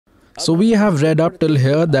So we have read up till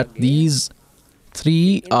here that these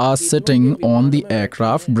three are sitting on the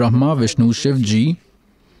aircraft, Brahma, Vishnu, Shiv Ji,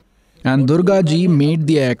 and Durga Ji made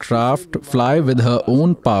the aircraft fly with her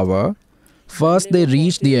own power. First they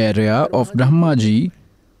reached the area of Brahma Ji,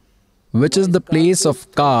 which is the place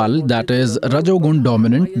of Kal, that is Rajogun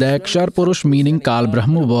dominant. The Akshar Purush, meaning Kal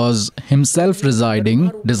Brahma, was himself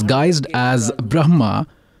residing, disguised as Brahma.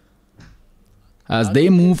 As they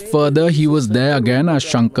moved further, he was there again as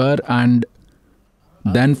Shankar, and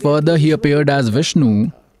then further he appeared as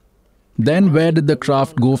Vishnu. Then where did the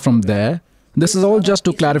craft go from there? This is all just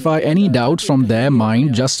to clarify any doubts from their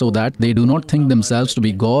mind, just so that they do not think themselves to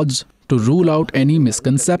be gods, to rule out any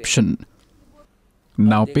misconception.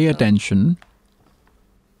 Now pay attention.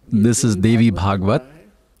 This is Devi Bhagvat.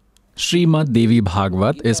 Srimad Devi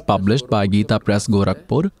Bhagvat is published by Gita Press,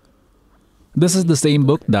 Gorakhpur. This is the same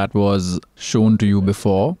book that was shown to you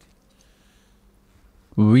before.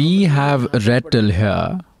 We have read till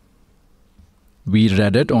here. We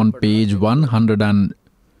read it on page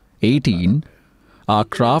 118. Our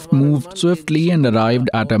craft moved swiftly and arrived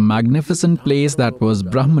at a magnificent place that was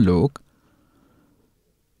Brahmalok.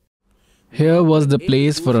 Here was the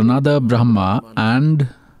place for another Brahma, and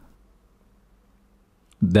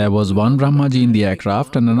there was one Brahmaji in the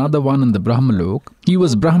aircraft and another one in the Brahmalok. He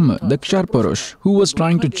was Brahma, the Akshar Purush, who was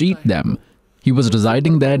trying to cheat them. He was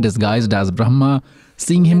residing there disguised as Brahma.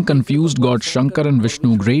 Seeing him confused, God Shankar and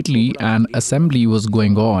Vishnu greatly, an assembly was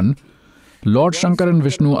going on. Lord Shankar and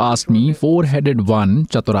Vishnu asked me, four-headed one,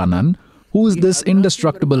 Chaturanan, who is this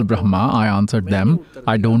indestructible Brahma? I answered them,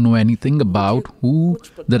 I don't know anything about who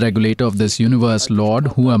the regulator of this universe, Lord.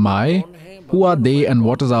 Who am I? Who are they and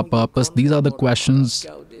what is our purpose? These are the questions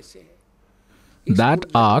that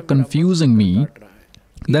are confusing me.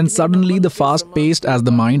 Then suddenly the fast-paced as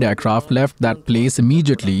the mind aircraft left that place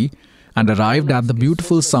immediately and arrived at the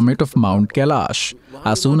beautiful summit of Mount Kailash.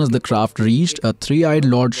 As soon as the craft reached, a three-eyed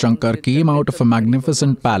Lord Shankar came out of a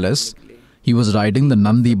magnificent palace. He was riding the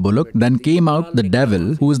Nandi bullock. Then came out the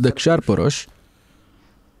devil, who is the Akshar Purush.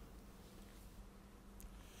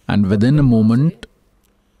 And within a moment,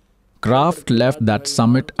 craft left that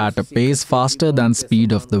summit at a pace faster than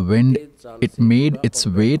speed of the wind. It made its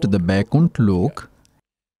way to the Vaikuntha Lok,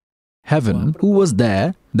 heaven. Who was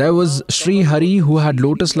there? There was Sri Hari, who had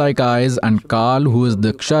lotus-like eyes, and Kal, who is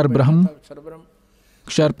the Akshar Brahm,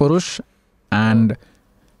 Akshar Purush, and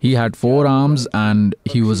he had four arms, and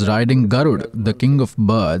he was riding Garud, the king of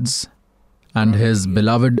birds, and his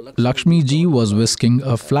beloved Lakshmi Ji was whisking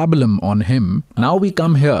a flabellum on him. Now we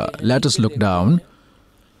come here. Let us look down.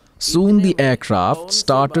 Soon the aircraft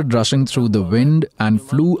started rushing through the wind and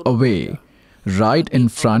flew away. Right in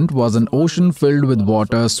front was an ocean filled with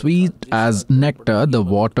water, sweet as nectar, the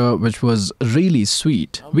water which was really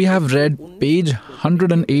sweet. We have read page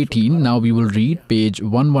 118, now we will read page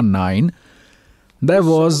 119. There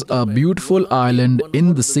was a beautiful island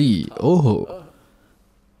in the sea. Oh!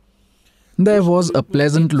 There was a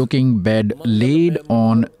pleasant-looking bed laid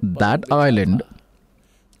on that island.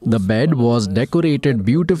 The bed was decorated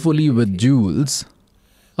beautifully with jewels.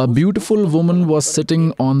 A beautiful woman was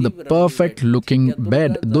sitting on the perfect-looking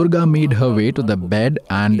bed. Durga made her way to the bed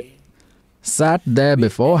and sat there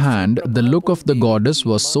beforehand. The look of the goddess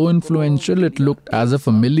was so influential, it looked as if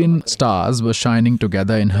a million stars were shining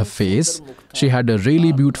together in her face. She had a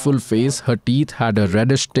really beautiful face. Her teeth had a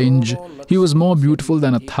reddish tinge. He was more beautiful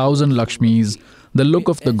than 1,000 Lakshmis. The look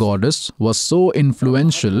of the goddess was so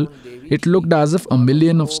influential, it looked as if a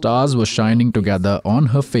million of stars were shining together on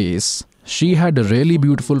her face. She had a really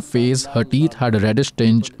beautiful face. Her teeth had a reddish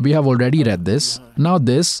tinge. We have already read this. Now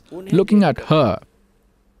this, looking at her,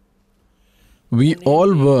 we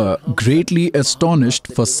all were greatly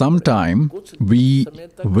astonished for some time. We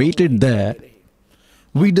waited there.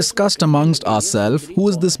 We discussed amongst ourselves, who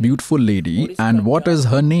is this beautiful lady and what is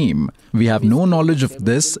her name? We have no knowledge of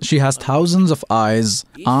this. She has thousands of eyes,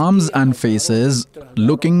 arms and faces,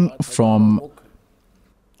 looking from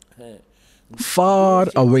far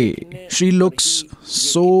away. She looks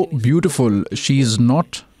so beautiful. She is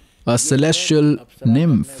not a celestial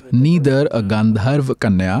nymph, neither a Gandharva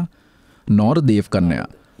Kanya nor a Dev Kanya.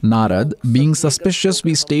 Narad, being suspicious,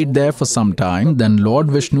 we stayed there for some time. Then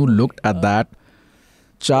Lord Vishnu looked at that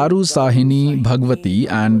Charu Sahini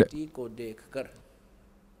Bhagavati and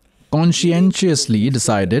conscientiously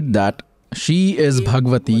decided that she is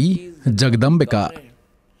Bhagavati Jagdambika.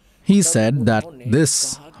 He said that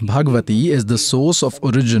this Bhagavati is the source of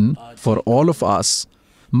origin for all of us.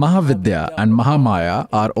 Mahavidya and Mahamaya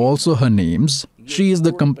are also her names. She is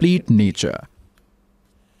the complete nature.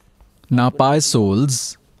 Now, pious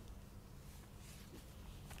souls,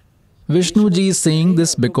 Vishnuji is saying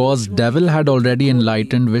this because devil had already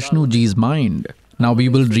enlightened Vishnuji's mind. Now we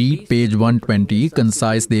will read page 120,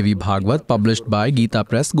 Concise Devi Bhagavad, published by Geeta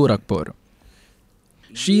Press, Gorakhpur.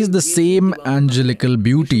 She is the same angelical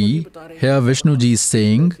beauty. Here Vishnuji is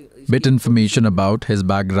saying, bit information about his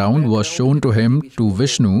background was shown to him to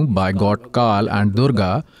Vishnu by God Kal and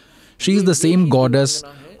Durga. She is the same goddess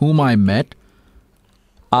whom I met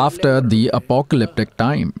after the apocalyptic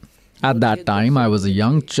time. At that time, I was a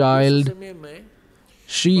young child.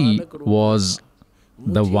 She was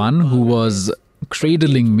the one who was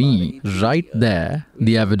cradling me right there.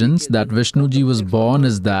 The evidence that Vishnuji was born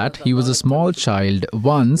is that he was a small child.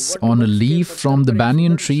 Once, on a leaf from the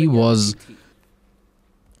banyan tree was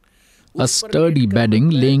a sturdy bedding.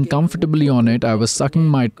 Laying comfortably on it, I was sucking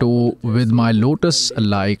my toe with my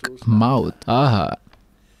lotus-like mouth. Aha!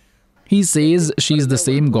 He says she is the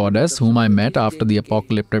same goddess whom I met after the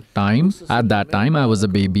apocalyptic time. At that time, I was a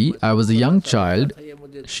baby. I was a young child.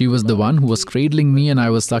 She was the one who was cradling me and I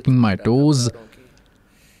was sucking my toes.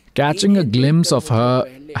 Catching a glimpse of her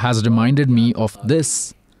has reminded me of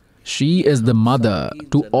this. She is the mother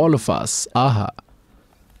to all of us. Aha!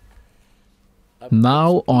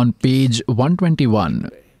 Now on page 121.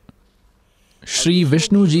 Shri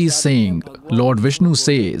Vishnuji is saying, Lord Vishnu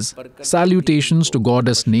says, salutations to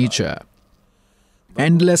Goddess Nature.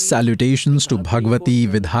 Endless salutations to Bhagavati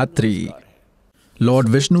Vidhatri. Lord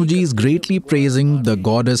Vishnuji is greatly praising the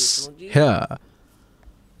goddess here.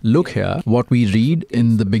 Look here, what we read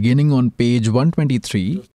in the beginning on page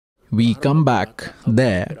 123. We come back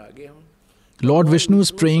there. Lord Vishnu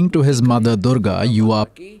is praying to his mother Durga, you are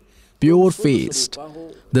pure-faced.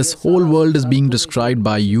 This whole world is being described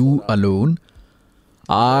by you alone.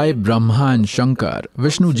 I, Brahma and Shankar.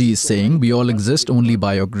 Vishnuji is saying, we all exist only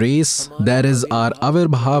by your grace. There is our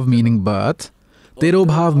Avirbhav meaning birth,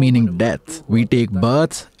 Tirobhav meaning death. We take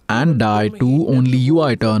birth and die too. Only you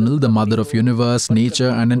are eternal, the mother of universe, nature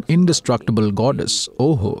and an indestructible goddess.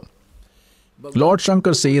 Oho. Lord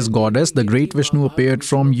Shankar says, Goddess, the great Vishnu appeared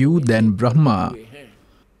from you, then Brahma,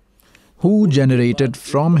 who generated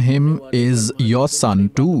from him, is your son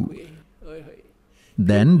too.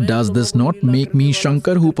 Then does this not make me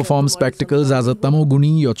Shankar, who performs spectacles, as a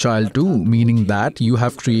Tamoguni, your child too, meaning that you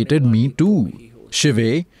have created me too?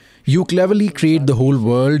 Shive, you cleverly create the whole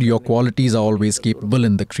world, your qualities are always capable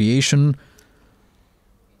in the creation,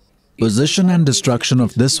 possession and destruction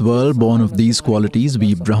of this world. Born of these qualities,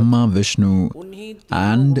 we Brahma, Vishnu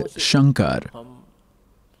and Shankar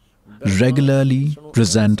regularly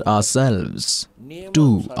present ourselves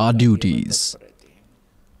to our duties.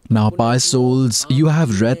 Now, pious souls, you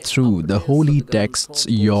have read through the holy texts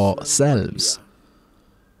yourselves.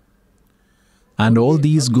 And all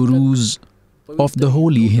these gurus of the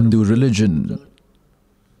holy Hindu religion,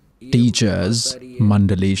 teachers,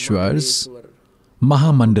 Mandaleshwars,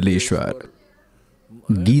 Mahamandaleshwar,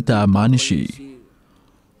 Gita Manishi,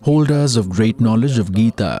 holders of great knowledge of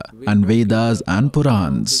Gita and Vedas and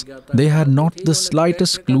Purans, they had not the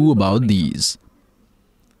slightest clue about these.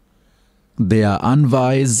 They are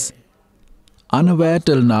unwise, unaware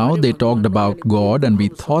till now. They talked about God and we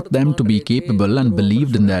thought them to be capable and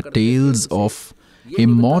believed in their tales of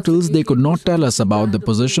immortals. They could not tell us about the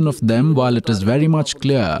position of them, while it is very much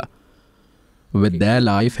clear with their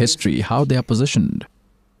life history how they are positioned.